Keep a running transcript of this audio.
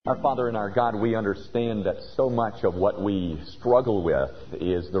Our Father and our God, we understand that so much of what we struggle with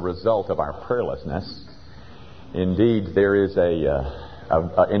is the result of our prayerlessness. Indeed, there is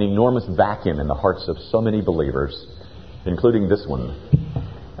an enormous vacuum in the hearts of so many believers, including this one,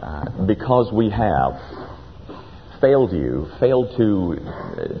 because we have failed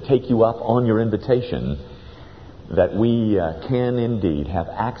to take you up on your invitation that we can indeed have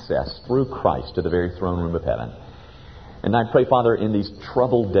access through Christ to the very throne room of heaven. And I pray, Father, in these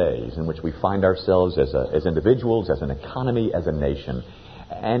troubled days in which we find ourselves as individuals, as an economy, as a nation,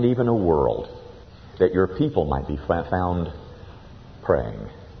 and even a world, that your people might be found praying.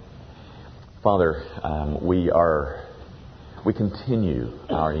 Father, we continue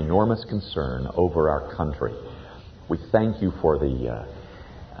our enormous concern over our country. We thank you for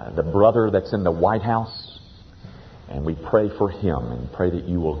the brother that's in the White House, and we pray for him and pray that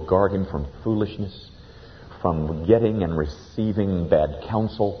you will guard him from foolishness, from getting and receiving bad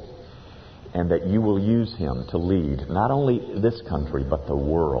counsel, and that you will use him to lead not only this country but the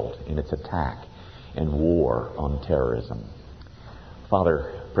world in its attack and war on terrorism.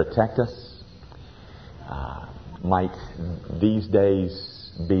 Father, protect us. Might these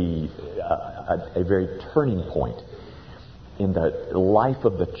days be a very turning point in the life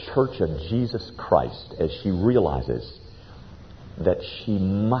of the Church of Jesus Christ as she realizes that she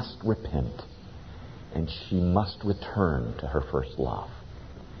must repent and she must return to her first love.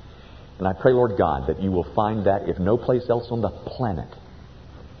 And I pray, Lord God, that you will find that, if no place else on the planet,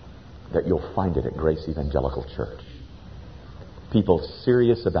 that you'll find it at Grace Evangelical Church. People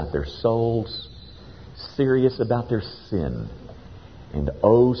serious about their souls, serious about their sin, and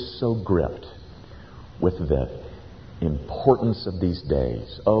oh so gripped with the importance of these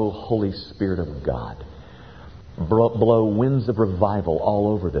days. Oh, Holy Spirit of God, blow winds of revival all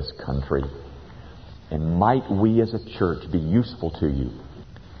over this country. And might we as a church be useful to you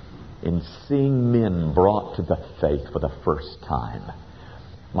in seeing men brought to the faith for the first time.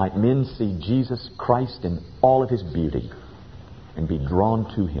 Might men see Jesus Christ in all of his beauty and be drawn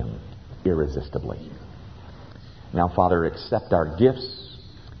to him irresistibly. Now, Father, accept our gifts.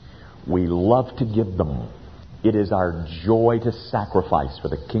 We love to give them. It is our joy to sacrifice for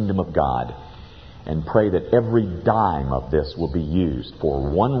the kingdom of God. And pray that every dime of this will be used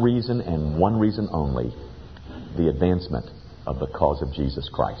for one reason and one reason only: the advancement of the cause of Jesus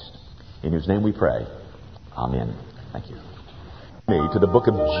Christ. In whose name we pray. Amen. Thank you. To the book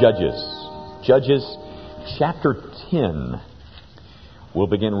of Judges. Judges chapter 10. We'll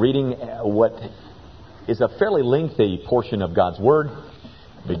begin reading what is a fairly lengthy portion of God's Word,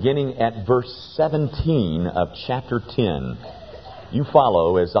 beginning at verse 17 of chapter 10. You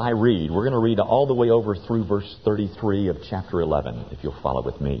follow as I read. We're going to read all the way over through verse 33 of chapter 11, if you'll follow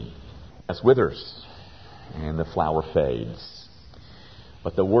with me. Grass withers and the flower fades,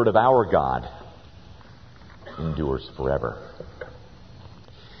 but the word of our God endures forever.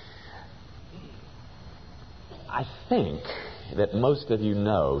 I think that most of you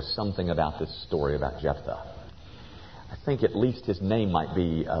know something about this story about Jephthah. I think at least his name might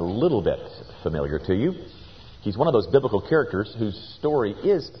be a little bit familiar to you. He's one of those biblical characters whose story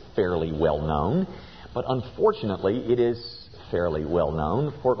is fairly well known, but unfortunately it is fairly well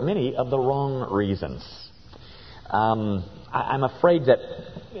known for many of the wrong reasons. I'm afraid that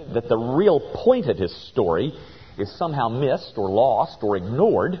the real point of his story is somehow missed or lost or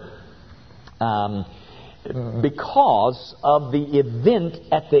ignored because of the event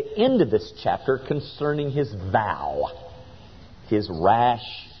at the end of this chapter concerning his vow, his rash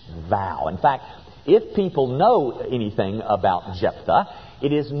vow. In fact, if people know anything about Jephthah,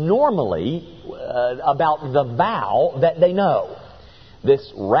 it is normally about the vow that they know.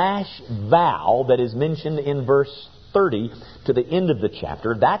 This rash vow that is mentioned in verse 30 to the end of the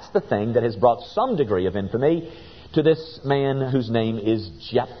chapter, that's the thing that has brought some degree of infamy to this man whose name is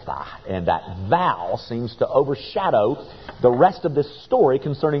Jephthah. And that vow seems to overshadow the rest of this story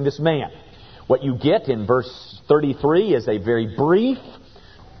concerning this man. What you get in verse 33 is a very brief,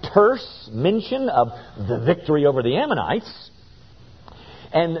 terse mention of the victory over the Ammonites.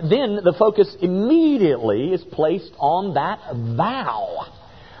 And then the focus immediately is placed on that vow.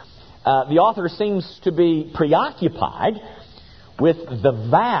 The author seems to be preoccupied with the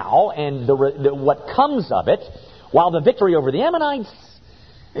vow and what comes of it, while the victory over the Ammonites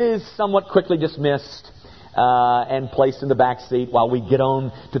is somewhat quickly dismissed and placed in the back seat while we get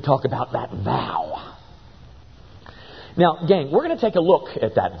on to talk about that vow. Now, gang, we're going to take a look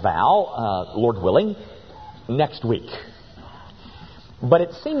at that vow, Lord willing, next week. But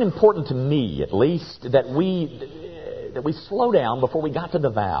it seemed important to me, at least, that we slow down before we got to the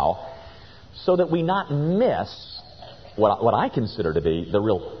vow, so that we not miss what I consider to be the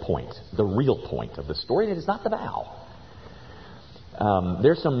real point of the story. It is not the vow.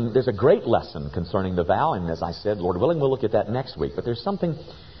 There's a great lesson concerning the vow, and as I said, Lord willing, we'll look at that next week. But there's something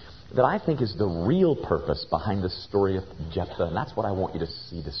that I think is the real purpose behind the story of Jephthah, and that's what I want you to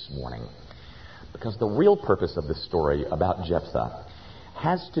see this morning. Because the real purpose of the story about Jephthah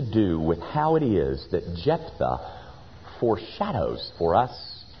has to do with how it is that Jephthah foreshadows for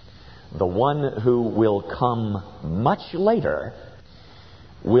us the one who will come much later,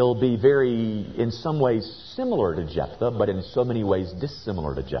 will be in some ways similar to Jephthah, but in so many ways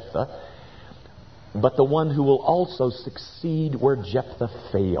dissimilar to Jephthah, but the one who will also succeed where Jephthah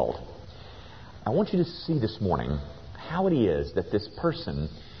failed. I want you to see this morning how it is that this person,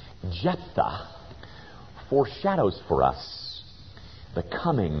 Jephthah, foreshadows for us the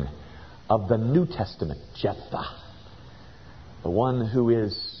coming of the New Testament Jephthah, the one who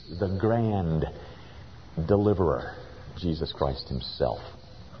is the grand deliverer, Jesus Christ himself.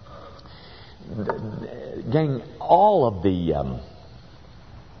 Gang, all of the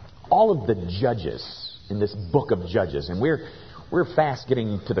judges in this book of Judges, and we're fast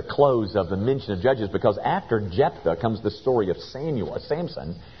getting to the close of the mention of Judges, because after Jephthah comes the story of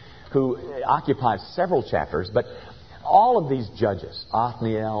Samson, who occupies several chapters. But all of these judges,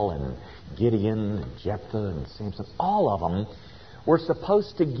 Othniel and Gideon and Jephthah and Samson, all of them were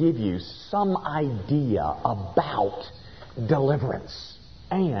supposed to give you some idea about deliverance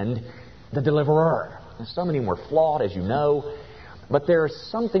and the deliverer. And so many were flawed, as you know, but there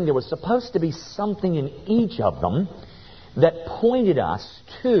was supposed to be something in each of them that pointed us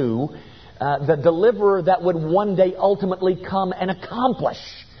to the deliverer that would one day ultimately come and accomplish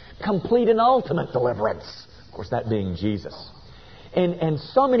complete and ultimate deliverance. Of course, that being Jesus. And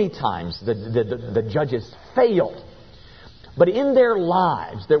so many times the judges failed. But in their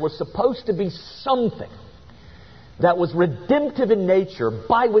lives, there was supposed to be something that was redemptive in nature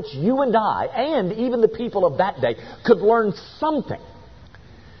by which you and I, and even the people of that day, could learn something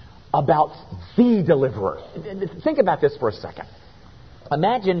about the deliverer. Think about this for a second.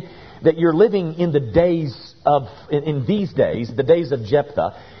 Imagine that you're living in the days of, in these days, the days of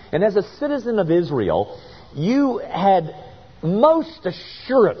Jephthah, and as a citizen of Israel, you had most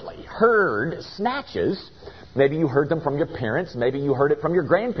assuredly heard snatches. Maybe you heard them from your parents. Maybe you heard it from your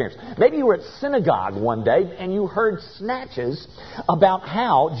grandparents. Maybe you were at synagogue one day and you heard snatches about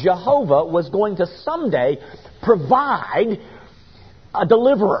how Jehovah was going to someday provide a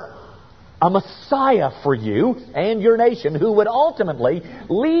deliverer, a Messiah for you and your nation, who would ultimately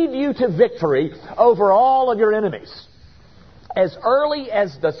lead you to victory over all of your enemies. As early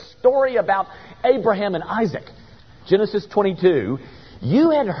as the story about Abraham and Isaac, Genesis 22, you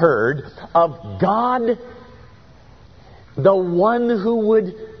had heard of God, the one who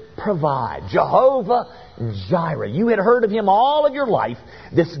would provide, Jehovah Jireh. You had heard of Him all of your life,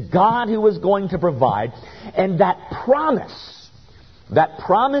 this God who was going to provide. And that promise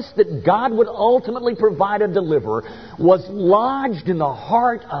that God would ultimately provide a deliverer, was lodged in the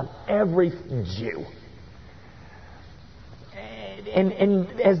heart of every Jew.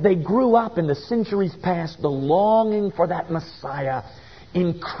 And as they grew up in the centuries past, the longing for that Messiah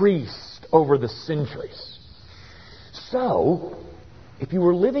increased over the centuries. So, if you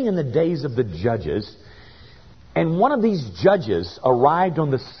were living in the days of the judges, and one of these judges arrived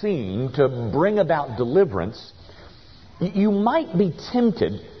on the scene to bring about deliverance, you might be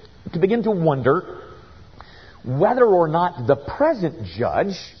tempted to begin to wonder whether or not the present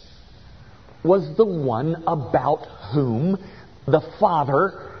judge was the one about whom the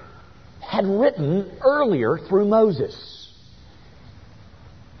Father had written earlier through Moses.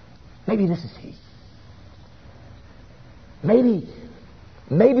 Maybe this is he.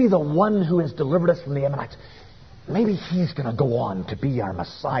 Maybe the one who has delivered us from the Ammonites, maybe he's going to go on to be our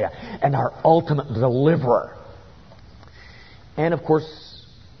Messiah and our ultimate deliverer. And of course,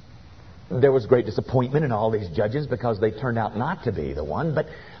 there was great disappointment in all these judges because they turned out not to be the one. But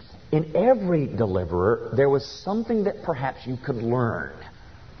in every deliverer, there was something that perhaps you could learn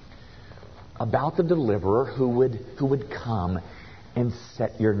about the deliverer who would come and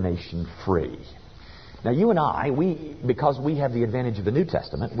set your nation free. Now, you and I, because we have the advantage of the New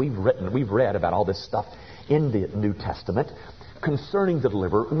Testament, we've read about all this stuff in the New Testament concerning the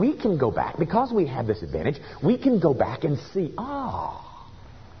deliverer. We can go back, because we have this advantage, we can go back and see,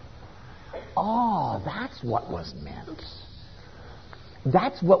 that's what was meant.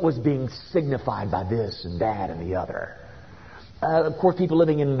 That's what was being signified by this and that and the other. Of course, people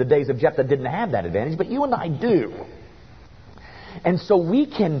living in the days of Jephthah didn't have that advantage, but you and I do. And so we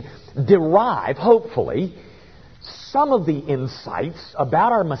can derive, hopefully, some of the insights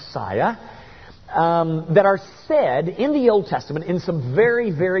about our Messiah that are said in the Old Testament in some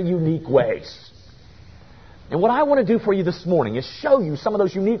very, very unique ways. And what I want to do for you this morning is show you some of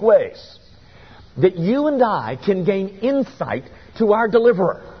those unique ways that you and I can gain insight to our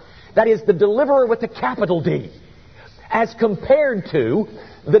deliverer. That is, the deliverer with a capital D, as compared to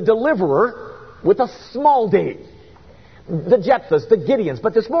the deliverer with a small d. The Jephthahs, the Gideons,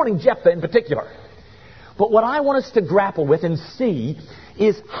 but this morning Jephthah in particular. But what I want us to grapple with and see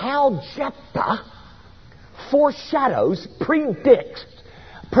is how Jephthah foreshadows, predicts,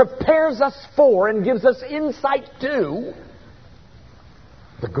 prepares us for, and gives us insight to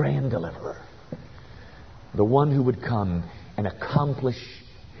the grand deliverer. The one who would come and accomplish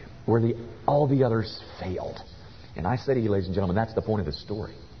where all the others failed. And I say to you, ladies and gentlemen, that's the point of this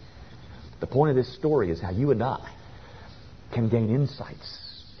story. The point of this story is how you and I can gain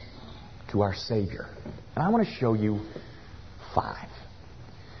insights to our Savior. And I want to show you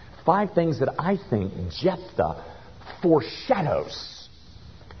five things that I think Jephthah foreshadows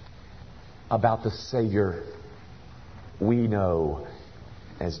about the Savior we know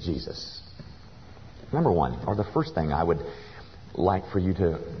as Jesus. Number one, or the first thing I would like for you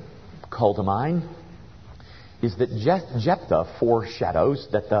to call to mind, is that Jephthah foreshadows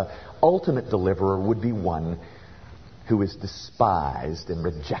that the ultimate deliverer would be one who is despised and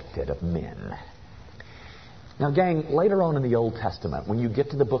rejected of men. Now, gang, later on in the Old Testament, when you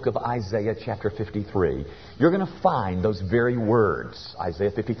get to the book of Isaiah chapter 53, you're going to find those very words.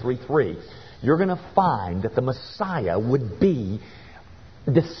 Isaiah 53:3. You're going to find that the Messiah would be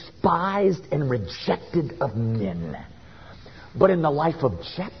despised and rejected of men. But in the life of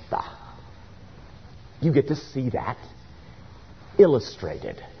Jephthah, you get to see that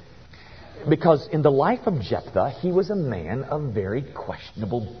illustrated. Because in the life of Jephthah, he was a man of very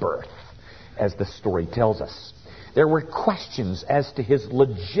questionable birth, as the story tells us. There were questions as to his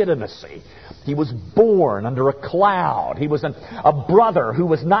legitimacy. He was born under a cloud. He was a brother who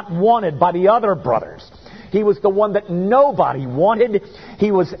was not wanted by the other brothers. He was the one that nobody wanted.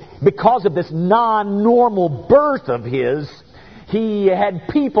 He was, because of this non-normal birth of his, he had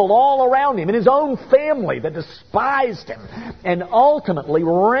people all around him in his own family that despised him and ultimately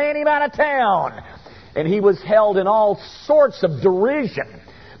ran him out of town. And he was held in all sorts of derision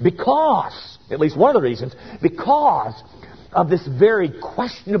because, at least one of the reasons, because of this very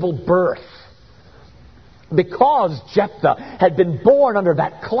questionable birth. Because Jephthah had been born under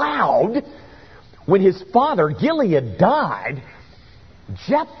that cloud, when his father Gilead died,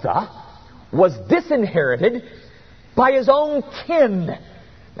 Jephthah was disinherited by his own kin.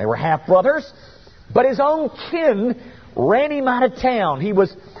 They were half-brothers, but his own kin ran him out of town. He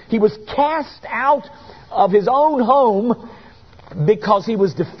was cast out of his own home because he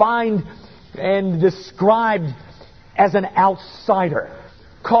was defined and described as an outsider,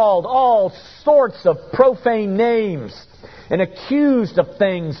 called all sorts of profane names and accused of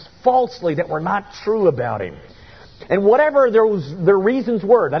things falsely that were not true about him. And whatever their reasons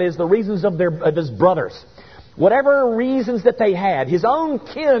were, that is, the reasons of his brothers, whatever reasons that they had, his own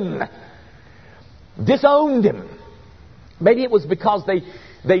kin disowned him. Maybe it was because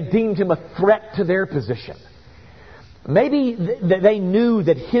they deemed him a threat to their position. Maybe they knew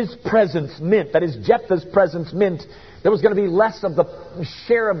that his presence meant, that is, Jephthah's presence meant, there was going to be less of the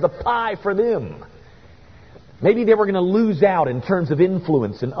share of the pie for them. Maybe they were going to lose out in terms of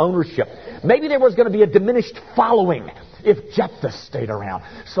influence and ownership. Maybe there was going to be a diminished following if Jephthah stayed around.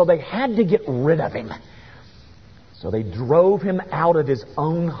 So they had to get rid of him. So they drove him out of his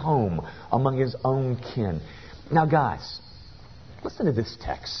own home among his own kin. Now, guys, listen to this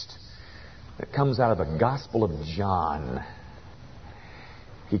text that comes out of the Gospel of John.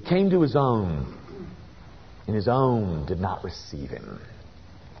 He came to his own, and his own did not receive him.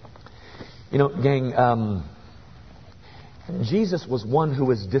 You know, gang, Jesus was one who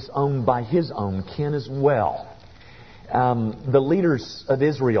was disowned by his own kin as well. The leaders of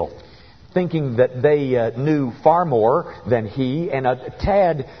Israel, thinking that they knew far more than he, and a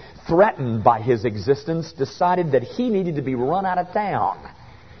tad threatened by his existence, decided that he needed to be run out of town.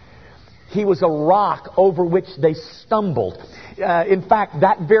 He was a rock over which they stumbled. In fact,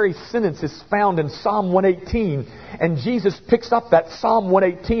 that very sentence is found in Psalm 118. And Jesus picks up that Psalm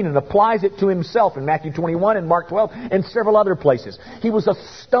 118 and applies it to himself in Matthew 21 and Mark 12 and several other places. He was a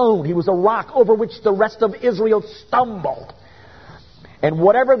stone. He was a rock over which the rest of Israel stumbled. And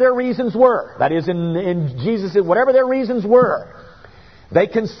whatever their reasons were, that is in Jesus, whatever their reasons were, they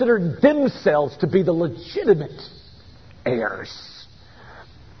considered themselves to be the legitimate heirs.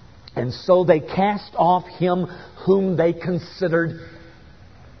 And so they cast off him whom they considered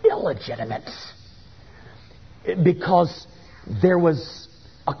illegitimate. Because there was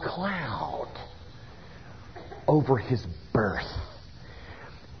a cloud over his birth.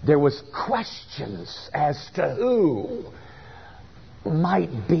 There was questions as to who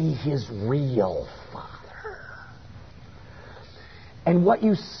might be his real father. And what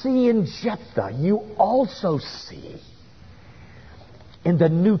you see in Jephthah, you also see in the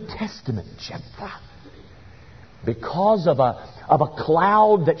New Testament Jephthah. Because of a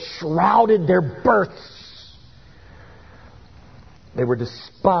cloud that shrouded their births, they were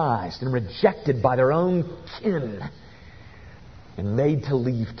despised and rejected by their own kin and made to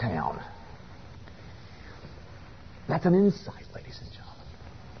leave town. That's an insight, ladies and gentlemen,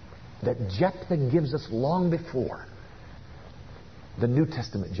 that Jephthah gives us long before the New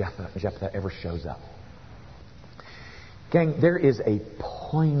Testament Jephthah ever shows up. Gang, there is a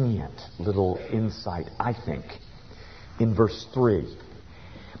poignant little insight, I think, in verse 3.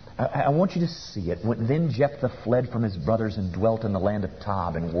 I want you to see it. Then Jephthah fled from his brothers and dwelt in the land of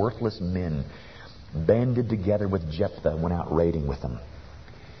Tob, and worthless men banded together with Jephthah and went out raiding with them.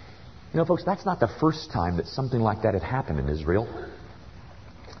 You know, folks, that's not the first time that something like that had happened in Israel.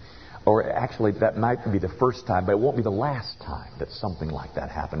 Or actually, that might be the first time, but it won't be the last time that something like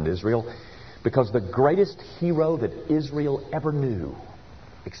that happened in Israel. Because the greatest hero that Israel ever knew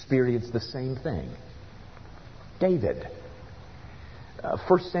experienced the same thing. David.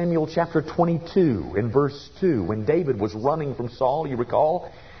 1 Samuel chapter 22 in verse 2. When David was running from Saul, you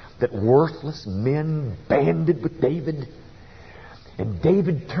recall that worthless men banded with David. And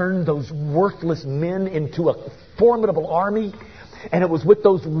David turned those worthless men into a formidable army. And it was with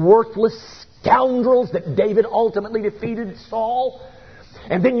those worthless scoundrels that David ultimately defeated Saul.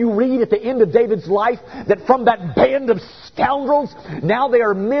 And then you read at the end of David's life that from that band of scoundrels, now they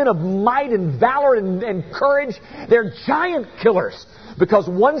are men of might and valor and courage. They're giant killers. Because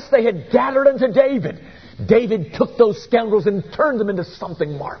once they had gathered unto David, David took those scoundrels and turned them into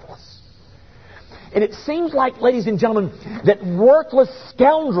something marvelous. And it seems like, ladies and gentlemen, that worthless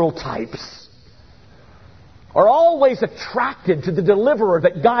scoundrel types are always attracted to the deliverer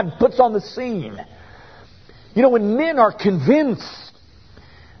that God puts on the scene. You know, when men are convinced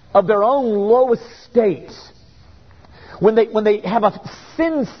of their own low estate, when they have a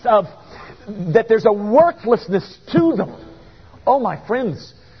sense of that there's a worthlessness to them, oh my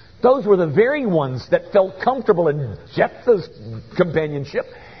friends, those were the very ones that felt comfortable in Jephthah's companionship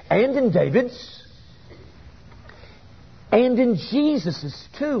and in David's and in Jesus's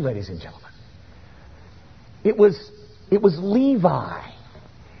too, ladies and gentlemen. It was Levi.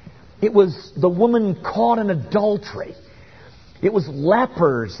 It was the woman caught in adultery. It was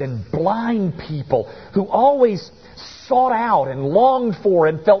lepers and blind people who always sought out and longed for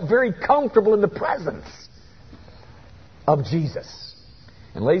and felt very comfortable in the presence of Jesus.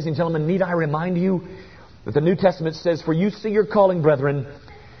 And ladies and gentlemen, need I remind you that the New Testament says, "For you see your calling, brethren,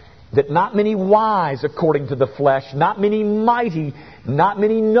 that not many wise according to the flesh, not many mighty, not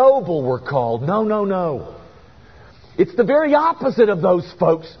many noble were called." No, no, no. It's the very opposite of those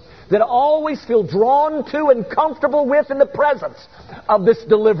folks that always feel drawn to and comfortable with in the presence of this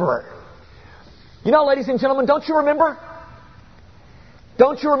deliverer. You know, ladies and gentlemen, don't you remember?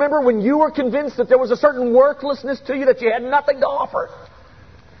 Don't you remember when you were convinced that there was a certain worthlessness to you, that you had nothing to offer?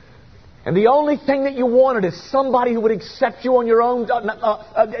 And the only thing that you wanted is somebody who would accept you on your own,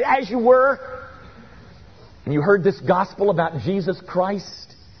 as you were. And you heard this gospel about Jesus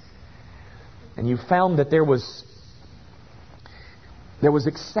Christ. And you found that there was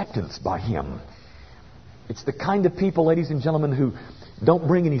acceptance by Him. It's the kind of people, ladies and gentlemen, who don't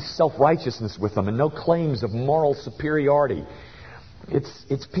bring any self-righteousness with them and no claims of moral superiority.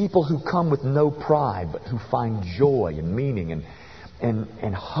 It's people who come with no pride, but who find joy and meaning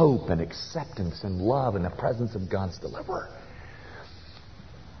and hope and acceptance and love in the presence of God's deliverer.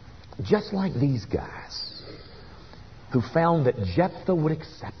 Just like these guys who found that Jephthah would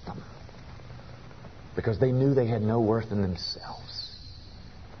accept them because they knew they had no worth in themselves.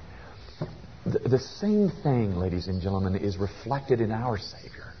 The same thing, ladies and gentlemen, is reflected in our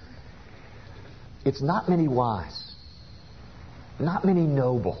Savior. It's not many wise, not many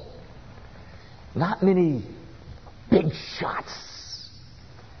noble, not many big shots.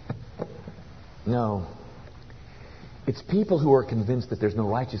 No. It's people who are convinced that there's no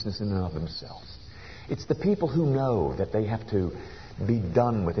righteousness in and of themselves. It's the people who know that they have to be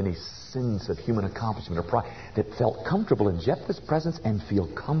done with any sense of human accomplishment or pride, that felt comfortable in Jephthah's presence and feel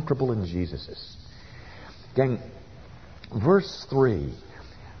comfortable in Jesus's. Gang, verse 3,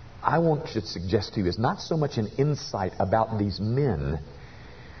 I want to suggest to you, is not so much an insight about these men.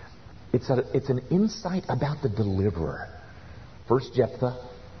 It's an insight about the deliverer. First Jephthah,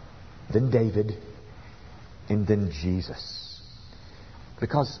 then David, and then Jesus.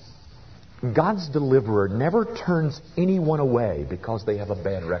 Because God's deliverer never turns anyone away because they have a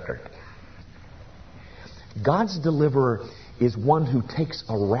bad record. God's deliverer is one who takes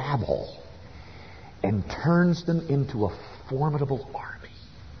a rabble and turns them into a formidable army.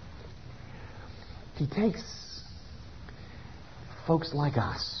 He takes folks like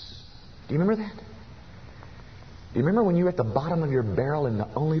us. Do you remember that? Do you remember when you were at the bottom of your barrel and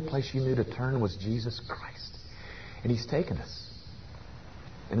the only place you knew to turn was Jesus Christ? And He's taken us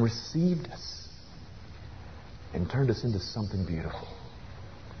and received us and turned us into something beautiful.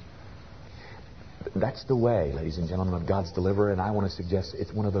 That's the way, ladies and gentlemen, of God's deliverer, and I want to suggest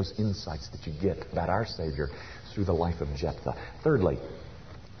it's one of those insights that you get about our Savior through the life of Jephthah. Thirdly,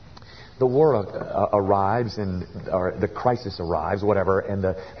 the war arrives, or the crisis arrives, whatever, and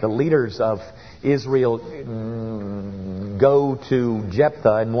the leaders of Israel go to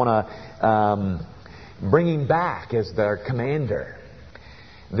Jephthah and want to bring him back as their commander.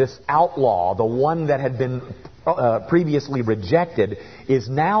 This outlaw, the one that had been previously rejected, is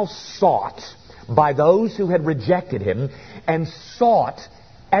now sought by those who had rejected him and sought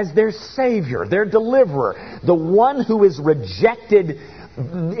as their Savior, their deliverer. The one who is rejected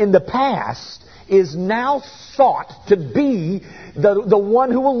in the past is now sought to be the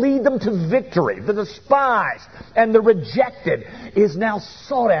one who will lead them to victory. The despised and the rejected is now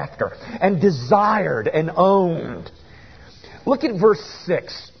sought after and desired and owned. Look at verse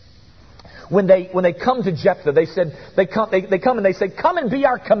 6. When they come to Jephthah, they come and they say, "Come and be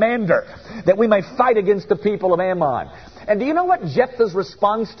our commander, that we may fight against the people of Ammon." And do you know what Jephthah's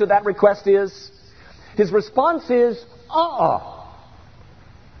response to that request is? His response is,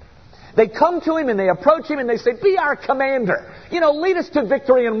 They come to him and they approach him and they say, "Be our commander. Lead us to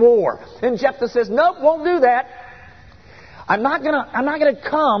victory in war." And Jephthah says, "Nope, won't do that. I'm not gonna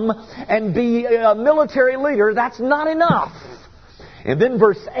come and be a military leader. That's not enough." And then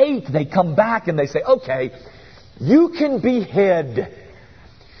verse 8, they come back and they say, "Okay, you can be head."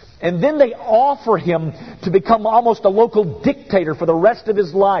 And then they offer him to become almost a local dictator for the rest of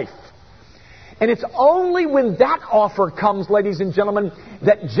his life. And it's only when that offer comes, ladies and gentlemen,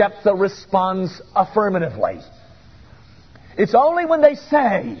 that Jephthah responds affirmatively. It's only when they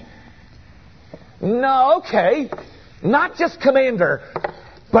say, "No, okay, not just commander,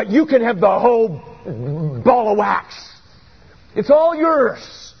 but you can have the whole ball of wax. It's all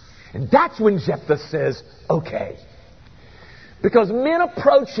yours." And that's when Jephthah says, "Okay." Because men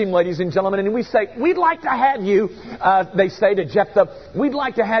approach him, ladies and gentlemen, and we say, "We'd like to have you," they say to Jephthah, "we'd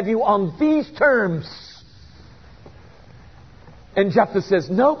like to have you on these terms." And Jephthah says,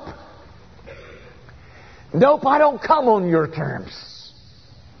 "Nope. Nope, I don't come on your terms.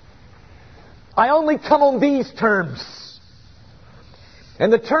 I only come on these terms.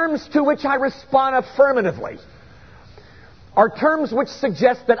 And the terms to which I respond affirmatively are terms which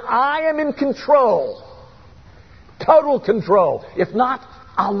suggest that I am in control. Total control. If not,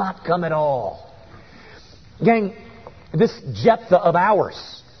 I'll not come at all." Gang, this Jephthah of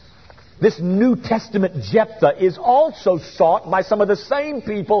ours, this New Testament Jephthah, is also sought by some of the same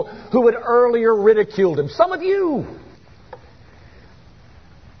people who had earlier ridiculed him. Some of you.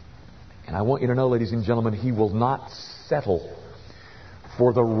 And I want you to know, ladies and gentlemen, he will not settle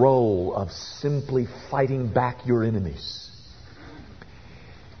for the role of simply fighting back your enemies.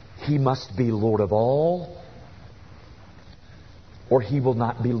 He must be Lord of all, or he will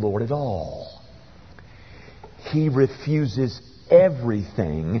not be Lord at all. He refuses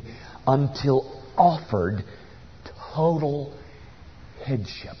everything until offered total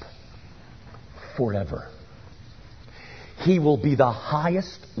headship forever. He will be the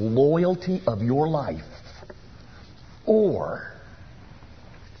highest loyalty of your life, or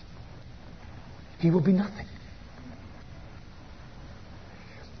he will be nothing.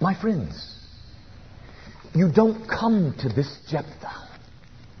 My friends, you don't come to this Jephthah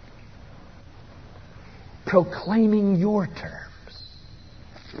proclaiming your terms.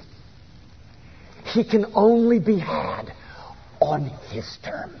 He can only be had on his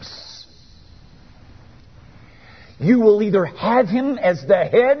terms. You will either have him as the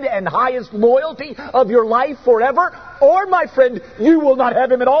head and highest loyalty of your life forever, or, my friend, you will not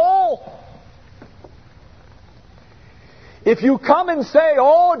have him at all. If you come and say,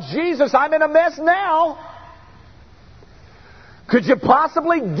 "Oh, Jesus, I'm in a mess now. Could you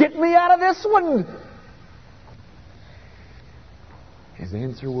possibly get me out of this one?" His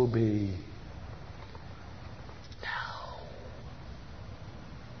answer will be, "No."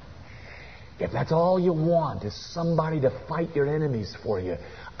 If that's all you want is somebody to fight your enemies for you,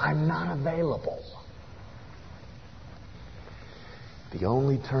 I'm not available. The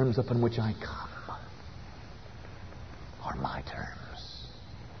only terms upon which I come are my terms.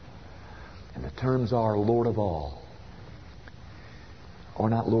 And the terms are Lord of all, or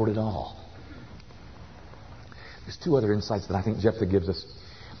not Lord at all. There's two other insights that I think Jephthah gives us.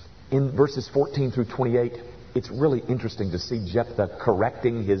 In verses 14 through 28, it's really interesting to see Jephthah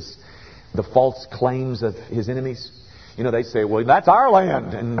correcting the false claims of his enemies. You know, they say, well, that's our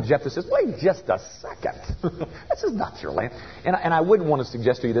land. And Jephthah says, wait just a second. This is not your land. And I wouldn't want to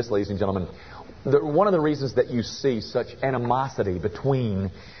suggest to you this, ladies and gentlemen. One of the reasons that you see such animosity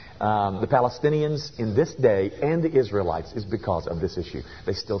between the Palestinians in this day and the Israelites is because of this issue.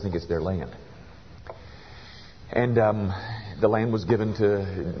 They still think it's their land. And the land was given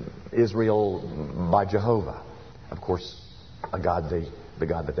to Israel by Jehovah. Of course, the God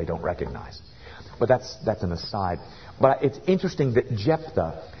that they don't recognize. But that's an aside. But it's interesting that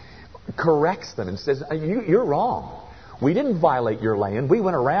Jephthah corrects them and says, you're wrong. We didn't violate your land. We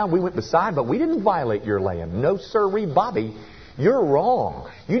went around, we went beside, but we didn't violate your land. No, sirree, Bobby, you're wrong.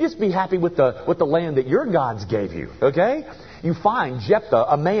 You just be happy with the land that your gods gave you, okay? You find Jephthah,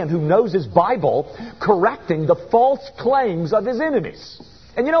 a man who knows his Bible, correcting the false claims of his enemies.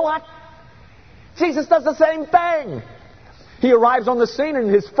 And you know what? Jesus does the same thing. He arrives on the scene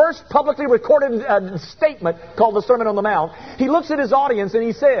in his first publicly recorded statement called the Sermon on the Mount. He looks at his audience and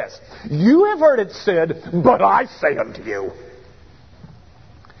he says, you have heard it said, but I say unto you.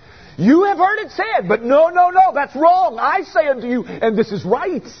 You have heard it said, but no, that's wrong. I say unto you, and this is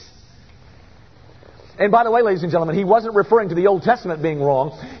right. And by the way, ladies and gentlemen, he wasn't referring to the Old Testament being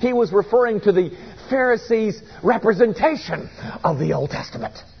wrong. He was referring to the Pharisees' representation of the Old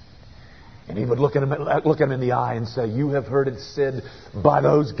Testament. And he would look at him in the eye and say, you have heard it said by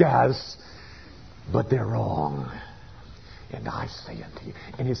those guys, but they're wrong. And I say unto you.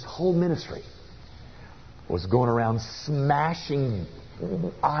 And his whole ministry was going around smashing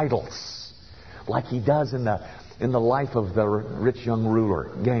idols like he does in the life of the rich young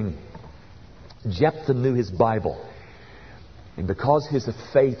ruler. Gang, Jephthah knew his Bible. And because his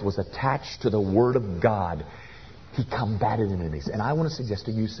faith was attached to the Word of God, he combated enemies. And I want to suggest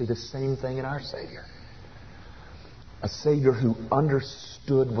to you, see the same thing in our Savior. A Savior who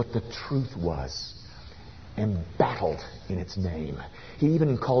understood what the truth was and battled in its name. He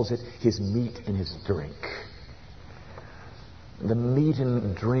even calls it his meat and his drink. The meat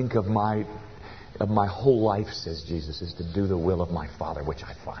and drink of my whole life, says Jesus, is to do the will of my Father, which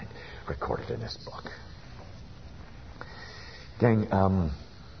I find recorded in this book. Gang,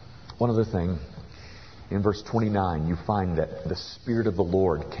 one other thing. In verse 29, you find that the Spirit of the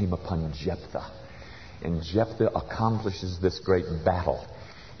Lord came upon Jephthah. And Jephthah accomplishes this great battle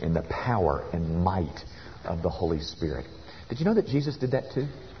in the power and might of the Holy Spirit. Did you know that Jesus did that too?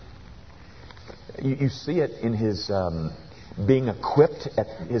 You see it in his being equipped at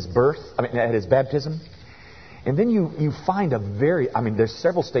his birth, at his baptism. And then you find there's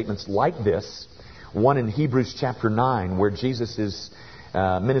several statements like this. One in Hebrews chapter 9 where Jesus'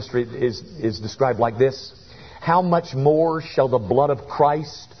 ministry is described like this. How much more shall the blood of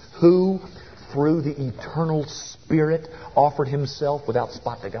Christ, who through the eternal Spirit offered himself without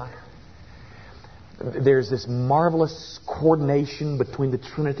spot to God? There's this marvelous coordination between the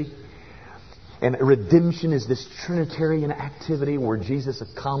Trinity. And redemption is this Trinitarian activity where Jesus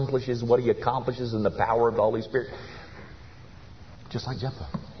accomplishes what he accomplishes in the power of the Holy Spirit. Just like Jephthah.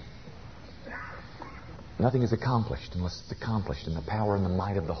 Nothing is accomplished unless it's accomplished in the power and the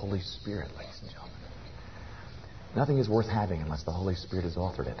might of the Holy Spirit, ladies and gentlemen. Nothing is worth having unless the Holy Spirit has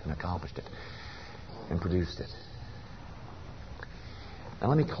authored it and accomplished it and produced it. Now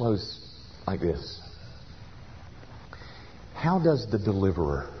let me close like this. How does the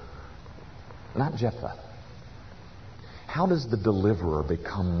deliverer, not Jephthah, how does the deliverer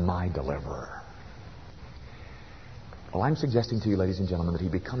become my deliverer? Well, I'm suggesting to you, ladies and gentlemen, that he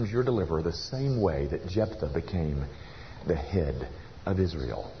becomes your deliverer the same way that Jephthah became the head of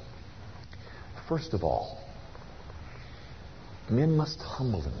Israel. First of all, men must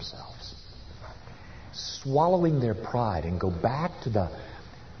humble themselves, swallowing their pride, and go back to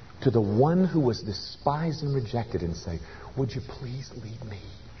the one who was despised and rejected and say, would you please lead me?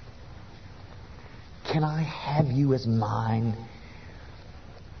 Can I have you as mine?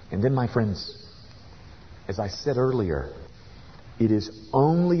 And then, my friends, as I said earlier, it is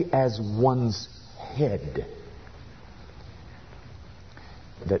only as one's head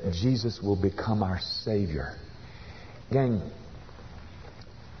that Jesus will become our Savior. Gang,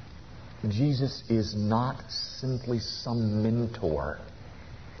 Jesus is not simply some mentor,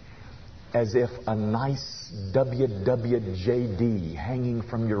 as if a nice WWJD hanging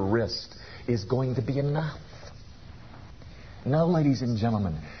from your wrist is going to be enough. No, ladies and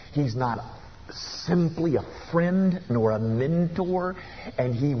gentlemen, he's not simply a friend nor a mentor,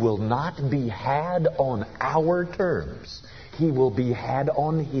 and He will not be had on our terms. He will be had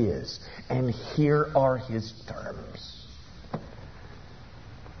on His, and here are His terms.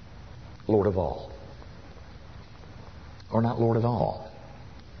 Lord of all, or not Lord at all.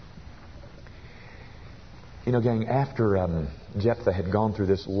 You know, gang, after Jephthah had gone through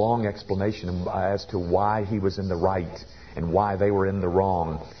this long explanation as to why he was in the right and why they were in the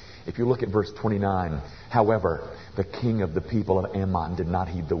wrong, if you look at verse 29, however, the king of the people of Ammon did not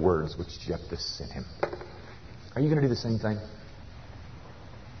heed the words which Jephthah sent him. Are you going to do the same thing?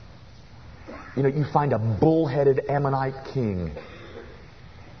 You know, you find a bullheaded Ammonite king,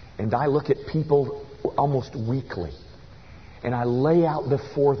 and I look at people almost weekly, and I lay out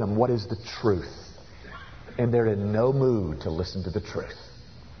before them what is the truth, and they're in no mood to listen to the truth.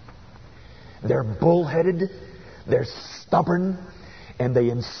 They're bullheaded, they're stubborn, and they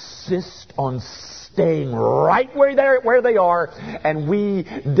insist on staying right where they are, and we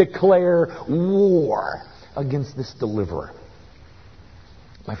declare war against this deliverer.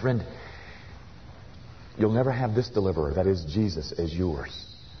 My friend, you'll never have this deliverer, that is Jesus, as yours,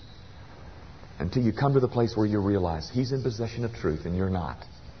 until you come to the place where you realize He's in possession of truth and you're not.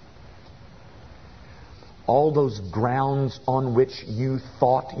 All those grounds on which you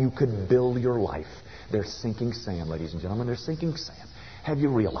thought you could build your life, they're sinking sand, ladies and gentlemen. They're sinking sand. Have you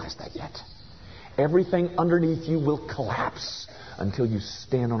realized that yet? Everything underneath you will collapse until you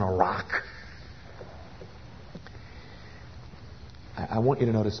stand on a rock. I want you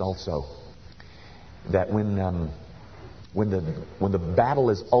to notice also that when the battle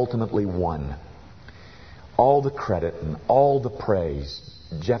is ultimately won, all the credit and all the praise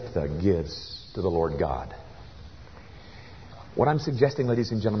Jephthah gives to the Lord God. What I'm suggesting,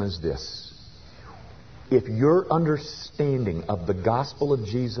 ladies and gentlemen, is this. If your understanding of the gospel of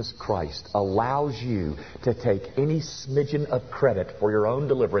Jesus Christ allows you to take any smidgen of credit for your own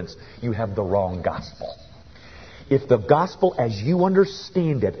deliverance, you have the wrong gospel. If the gospel as you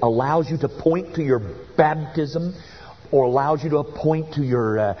understand it allows you to point to your baptism, or allows you to point to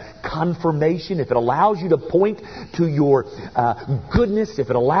your confirmation, if it allows you to point to your goodness, if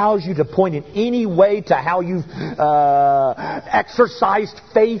it allows you to point in any way to how you've exercised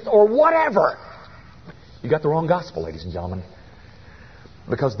faith or whatever, you got the wrong gospel, ladies and gentlemen.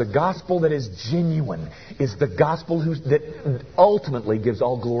 Because the gospel that is genuine is the gospel that ultimately gives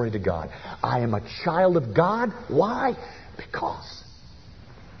all glory to God. I am a child of God. Why? Because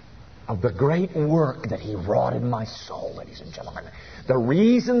of the great work that He wrought in my soul, ladies and gentlemen. The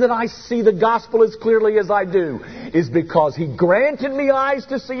reason that I see the gospel as clearly as I do is because He granted me eyes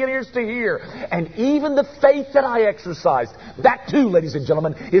to see and ears to hear. And even the faith that I exercised, that too, ladies and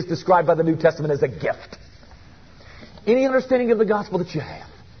gentlemen, is described by the New Testament as a gift. Any understanding of the gospel that you have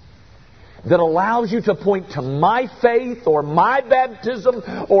that allows you to point to my faith or my baptism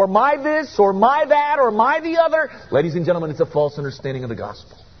or my this or my that or my the other, ladies and gentlemen, it's a false understanding of the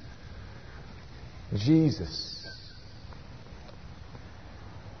gospel. Jesus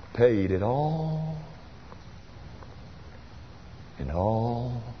paid it all, and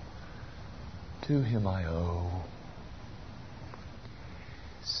all to Him I owe.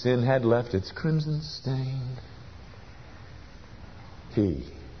 Sin had left its crimson stain. He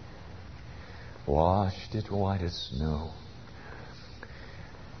washed it white as snow.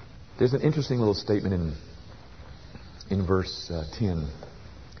 There's an interesting little statement in verse 10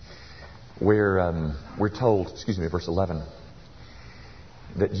 where we're told, verse 11,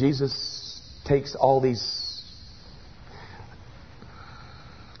 that Jesus takes all these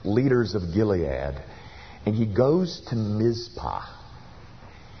leaders of Gilead and He goes to Mizpah.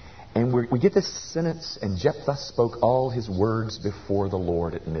 And we get this sentence, and Jephthah spoke all his words before the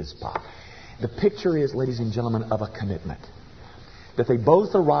Lord at Mizpah. The picture is, ladies and gentlemen, of a commitment. That they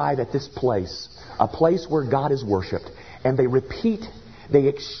both arrive at this place, a place where God is worshipped, and they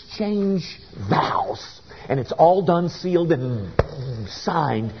exchange vows. And it's all done, sealed, and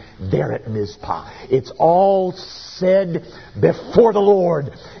signed there at Mizpah. It's all said before the Lord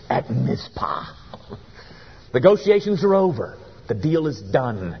at Mizpah. Negotiations are over. The deal is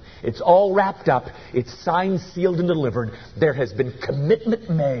done. It's all wrapped up. It's signed, sealed, and delivered. There has been commitment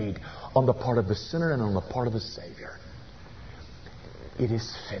made on the part of the sinner and on the part of the Savior. It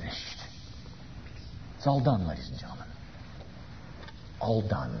is finished. It's all done, ladies and gentlemen. All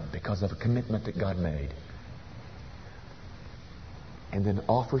done because of a commitment that God made. And then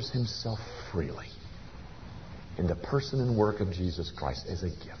offers Himself freely in the person and work of Jesus Christ as a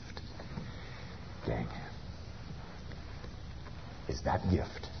gift. Gang, is that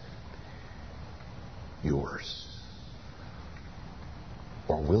gift yours?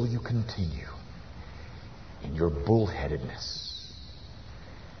 Or will you continue in your bullheadedness,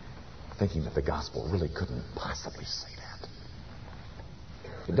 thinking that the gospel really couldn't possibly say that.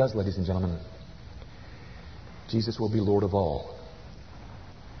 It does, ladies and gentlemen. Jesus will be Lord of all,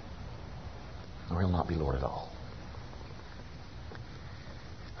 or He'll not be Lord at all.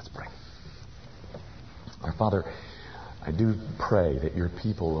 Let's pray. Our Father, I do pray that your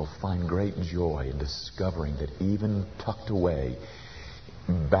people will find great joy in discovering that even tucked away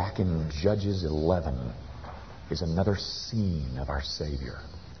back in Judges 11 is another scene of our Savior.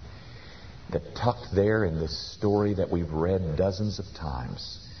 That tucked there in this story that we've read dozens of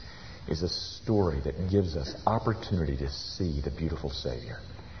times is a story that gives us opportunity to see the beautiful Savior.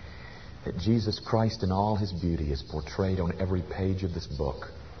 That Jesus Christ in all His beauty is portrayed on every page of this book.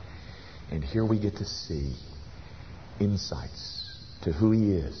 And here we get to see insights to who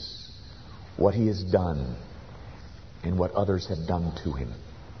He is, what He has done, and what others have done to Him.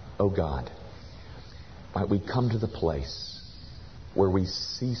 Oh God, might we come to the place where we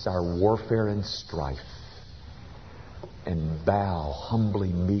cease our warfare and strife and bow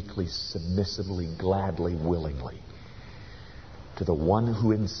humbly, meekly, submissively, gladly, willingly to the one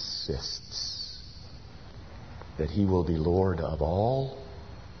who insists that He will be Lord of all,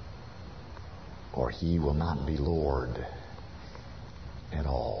 or He will not be Lord at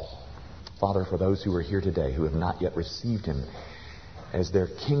all. Father, for those who are here today who have not yet received Him as their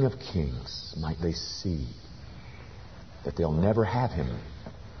King of Kings, might they see that they'll never have Him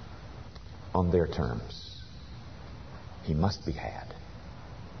on their terms. He must be had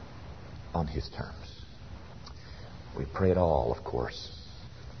on His terms. We pray it all, of course,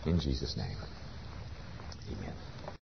 in Jesus' name. Amen.